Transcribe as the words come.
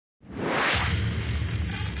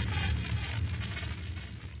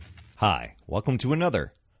Hi, welcome to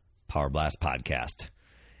another Power Blast podcast.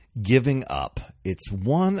 Giving up. It's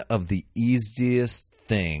one of the easiest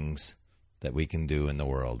things that we can do in the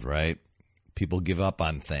world, right? People give up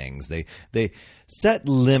on things. They set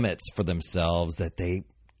limits for themselves that they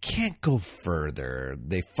can't go further.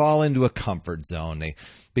 They fall into a comfort zone.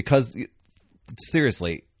 Because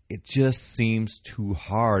seriously, it just seems too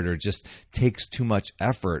hard or just takes too much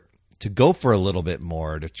effort to go for a little bit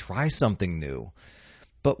more, to try something new.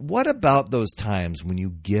 But what about those times when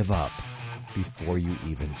you give up before you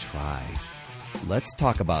even try? Let's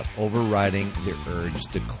talk about overriding the urge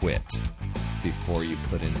to quit before you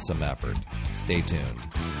put in some effort. Stay tuned.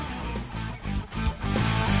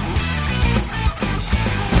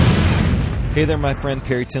 Hey there, my friend.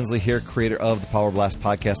 Perry Tinsley here, creator of the Power Blast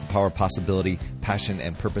podcast, The Power of Possibility, Passion,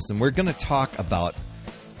 and Purpose. And we're going to talk about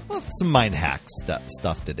some mind hack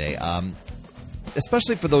stuff today,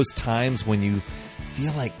 especially for those times when you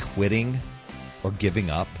feel like quitting or giving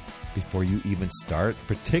up before you even start,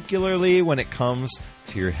 particularly when it comes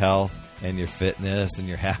to your health and your fitness and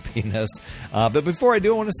your happiness. But before I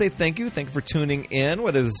do, I want to say thank you. Thank you for tuning in,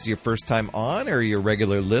 whether this is your first time on or your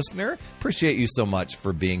regular listener. Appreciate you so much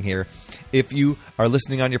for being here. If you are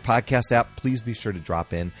listening on your podcast app, please be sure to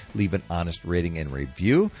drop in, leave an honest rating and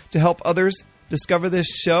review to help others discover this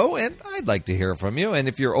show, and I'd like to hear from you. And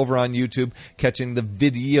if you're over on YouTube catching the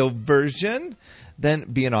video version, then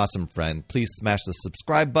be an awesome friend. Please smash the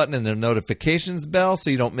subscribe button and the notifications bell so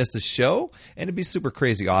you don't miss a show. And it'd be super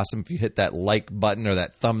crazy awesome if you hit that like button or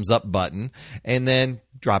that thumbs up button and then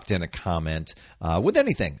dropped in a comment with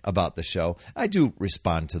anything about the show. I do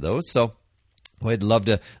respond to those, so I'd love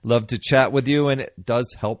to chat with you, and it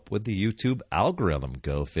does help with the YouTube algorithm.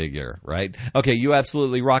 Go figure, right? Okay, you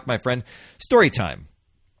absolutely rock, my friend. Story time.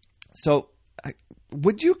 So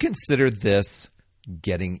would you consider this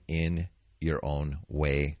getting in your own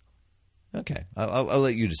way? Okay, I'll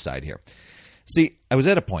let you decide here. See, I was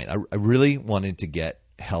at a point. I really wanted to get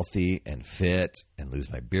healthy and fit and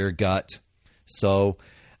lose my beer gut. So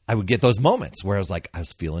I would get those moments where I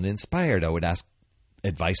was feeling inspired. I would ask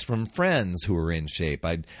advice from friends who were in shape.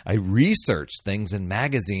 I researched things in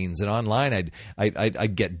magazines and online.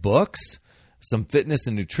 I'd get books, some fitness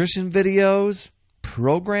and nutrition videos,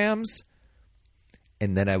 programs,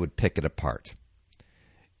 and then I would pick it apart.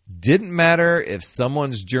 Didn't matter if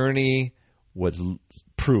someone's journey was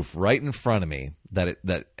proof right in front of me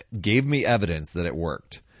that gave me evidence that it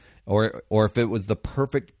worked, or if it was the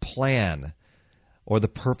perfect plan or the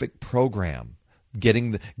perfect program,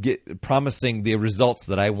 promising the results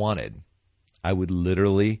that I wanted. I would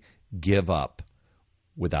literally give up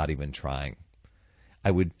without even trying.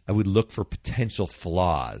 I would look for potential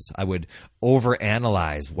flaws. I would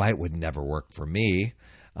overanalyze why it would never work for me.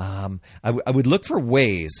 I would look for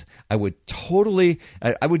ways. I would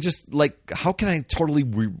just how can I totally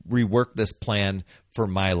rework this plan for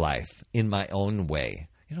my life in my own way?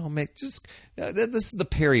 This is the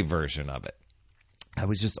Perry version of it. I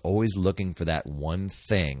was just always looking for that one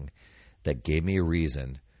thing that gave me a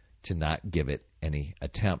reason to not give it any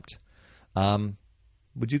attempt.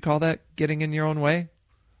 Would you call that getting in your own way?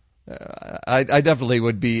 I definitely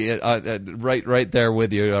would be right there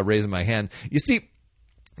with you, raising my hand. You see,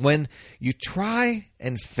 when you try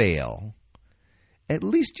and fail, at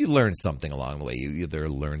least you learn something along the way. You either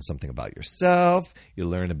learn something about yourself, you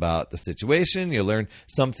learn about the situation, you learn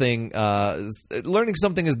something. Learning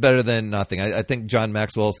something is better than nothing. I think John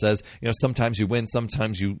Maxwell says, sometimes you win,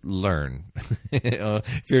 sometimes you learn.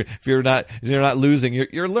 If you're not losing,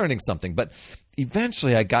 you're learning something. But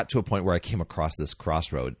eventually, I got to a point where I came across this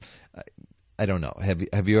crossroad. I don't know.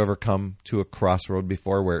 Have you ever come to a crossroad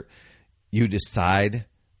before where you decide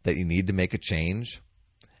that you need to make a change,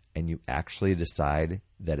 and you actually decide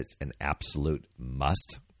that it's an absolute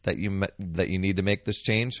must that you need to make this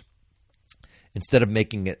change, instead of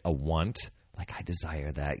making it a want, like I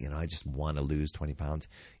desire that, I just want to lose 20 pounds.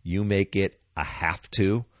 You make it a have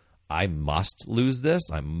to. I must lose this.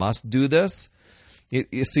 I must do this.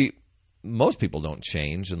 You see, most people don't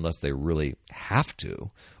change unless they really have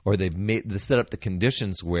to, or they set up the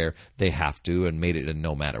conditions where they have to and made it a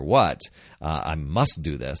no matter what. I must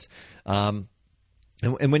do this.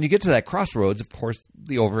 And when you get to that crossroads, of course,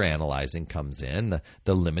 the overanalyzing comes in,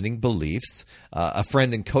 the limiting beliefs. A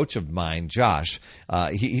friend and coach of mine, Josh,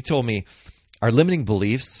 he told me our limiting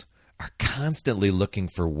beliefs are constantly looking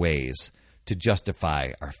for ways to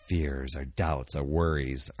justify our fears, our doubts, our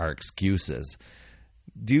worries, our excuses.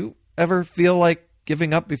 Do you ever feel like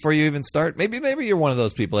giving up before you even start? Maybe you're one of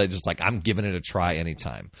those people that just I'm giving it a try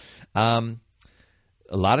anytime. A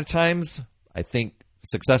lot of times, I think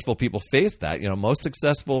successful people face that. Most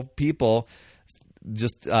successful people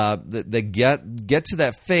they get to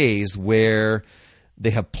that phase where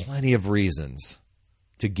they have plenty of reasons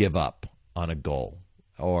to give up on a goal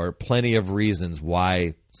or plenty of reasons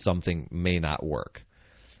why something may not work.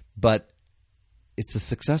 But it's the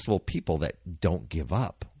successful people that don't give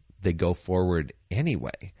up. They go forward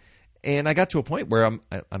anyway. And I got to a point where I'm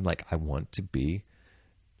like, I want to be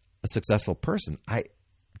a successful person. I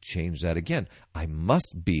change that again. I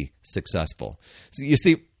must be successful. So you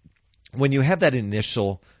see, when you have that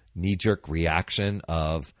initial knee-jerk reaction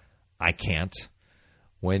of, I can't,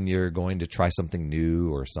 when you're going to try something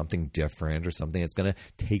new or something different or something that's going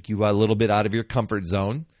to take you a little bit out of your comfort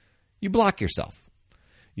zone, you block yourself.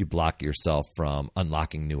 You block yourself from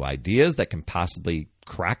unlocking new ideas that can possibly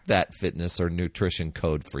crack that fitness or nutrition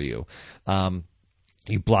code for you.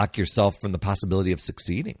 You block yourself from the possibility of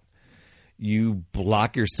succeeding. You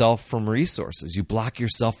block yourself from resources. You block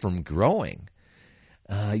yourself from growing.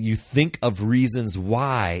 You think of reasons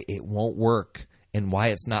why it won't work and why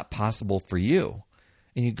it's not possible for you.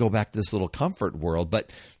 And you go back to this little comfort world,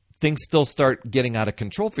 but things still start getting out of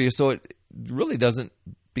control for you, so it really doesn't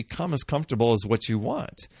become as comfortable as what you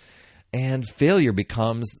want. And failure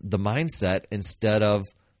becomes the mindset instead of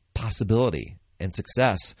possibility and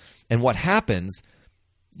success. And what happens?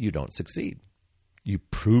 You don't succeed. You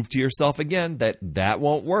prove to yourself again that that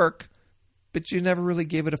won't work, but you never really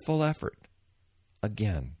gave it a full effort.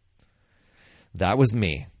 Again, that was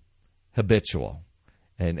me, habitual.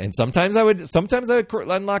 And sometimes I would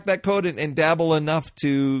unlock that code and dabble enough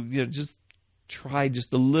to just try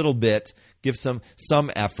just a little bit, give some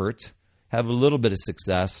effort, have a little bit of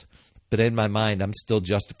success. But in my mind, I'm still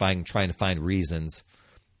justifying, trying to find reasons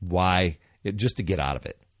why, just to get out of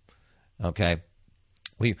it. Okay,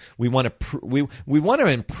 we want to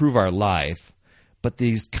improve our life, but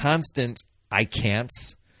these constant I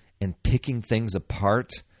can'ts and picking things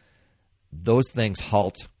apart, those things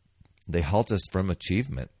halt. They halt us from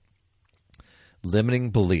achievement. Limiting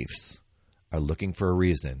beliefs are looking for a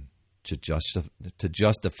reason to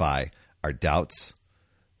justify our doubts,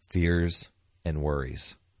 fears, and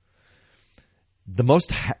worries. The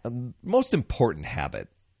most important habit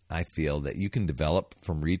I feel that you can develop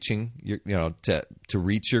from reaching to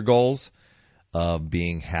reach your goals of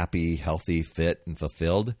being happy, healthy, fit, and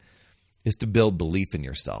fulfilled is to build belief in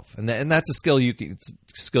yourself. And that's a skill you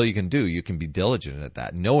can do. You can be diligent at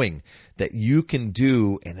that, knowing that you can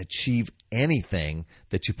do and achieve anything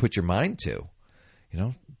that you put your mind to.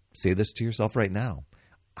 Say this to yourself right now.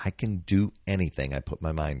 I can do anything I put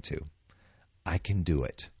my mind to. I can do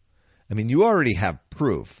it. I mean, you already have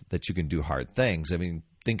proof that you can do hard things. I mean,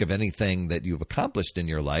 think of anything that you've accomplished in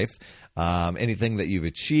your life, anything that you've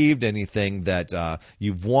achieved, anything that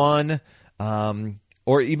you've won,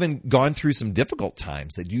 or even gone through some difficult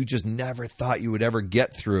times that you just never thought you would ever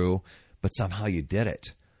get through, but somehow you did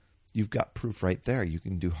it. You've got proof right there. You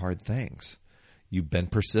can do hard things. You've been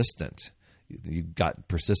persistent. You got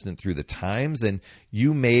persistent through the times, and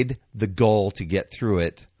you made the goal to get through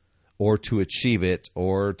it or to achieve it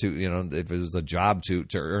or to, if it was a job to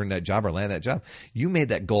earn that job or land that job, you made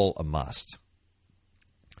that goal a must.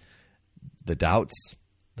 The doubts,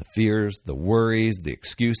 the fears, the worries, the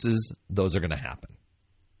excuses, those are going to happen.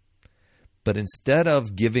 But instead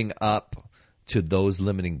of giving up to those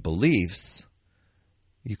limiting beliefs,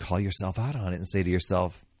 you call yourself out on it and say to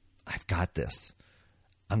yourself, I've got this.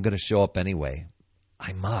 I'm going to show up anyway.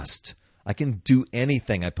 I must. I can do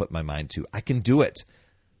anything I put my mind to. I can do it.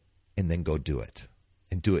 And then go do it.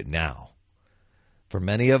 And do it now. For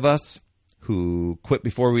many of us who quit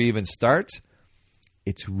before we even start,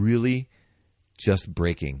 it's really just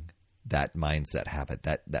breaking that mindset habit,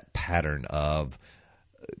 that pattern of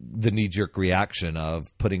the knee-jerk reaction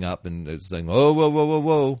of putting up and saying, "Oh, whoa, whoa, whoa,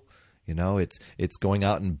 whoa." It's going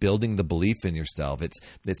out and building the belief in yourself.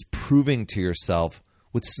 It's proving to yourself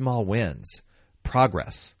with small wins,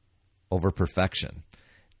 progress over perfection,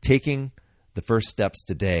 taking the first steps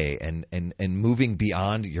today and moving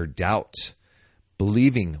beyond your doubt,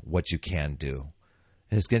 believing what you can do.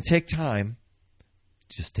 And it's going to take time.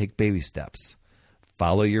 Just take baby steps.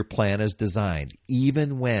 Follow your plan as designed,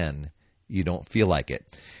 even when you don't feel like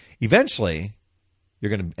it. Eventually, you're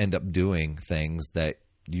going to end up doing things that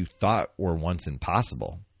you thought were once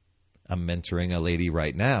impossible. I'm mentoring a lady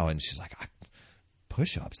right now, and she's like,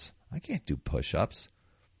 push-ups? I can't do push-ups.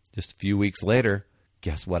 Just a few weeks later,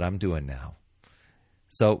 guess what I'm doing now?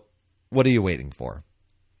 So what are you waiting for?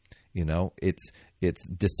 It's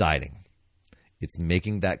deciding. It's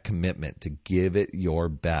making that commitment to give it your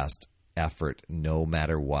best effort no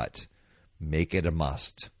matter what. Make it a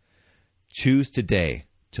must. Choose today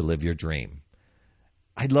to live your dream.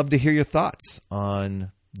 I'd love to hear your thoughts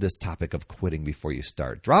on this topic of quitting before you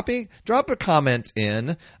start. Drop a comment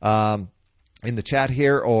in the chat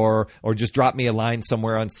here, or just drop me a line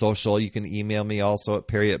somewhere on social. You can email me also at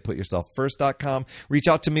perry@putyourselffirst.com. Reach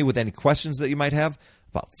out to me with any questions that you might have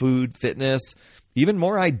about food, fitness, even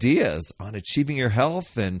more ideas on achieving your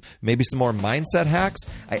health, and maybe some more mindset hacks.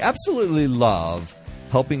 I absolutely love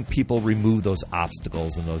helping people remove those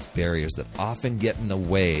obstacles and those barriers that often get in the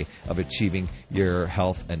way of achieving your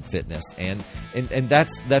health and fitness. And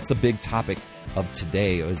that's a big topic of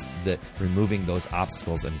today, is that removing those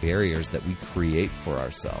obstacles and barriers that we create for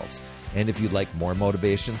ourselves. And if you'd like more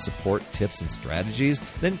motivation, support, tips, and strategies,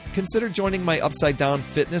 then consider joining my Upside Down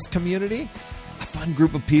Fitness community, a fun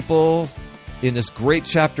group of people in this great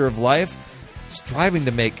chapter of life, striving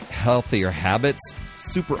to make healthier habits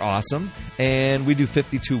super awesome. And we do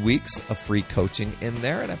 52 weeks of free coaching in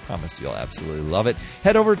there, and I promise you'll absolutely love it.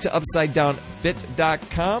 Head over to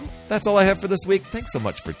UpsideDownFit.com. That's all I have for this week. Thanks so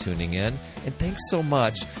much for tuning in, and thanks so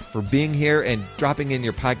much for being here and dropping in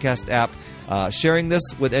your podcast app, sharing this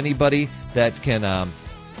with anybody that can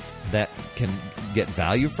get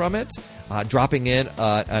value from it. Dropping in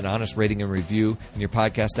an honest rating and review in your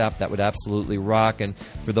podcast app, that would absolutely rock. And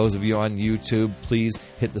for those of you on YouTube, please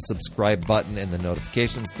hit the subscribe button and the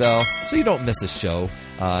notifications bell so you don't miss a show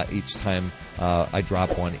each time I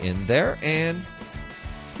drop one in there. And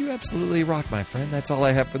you absolutely rock, my friend. That's all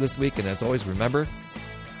I have for this week. And as always, remember,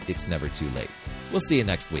 it's never too late. We'll see you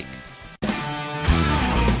next week.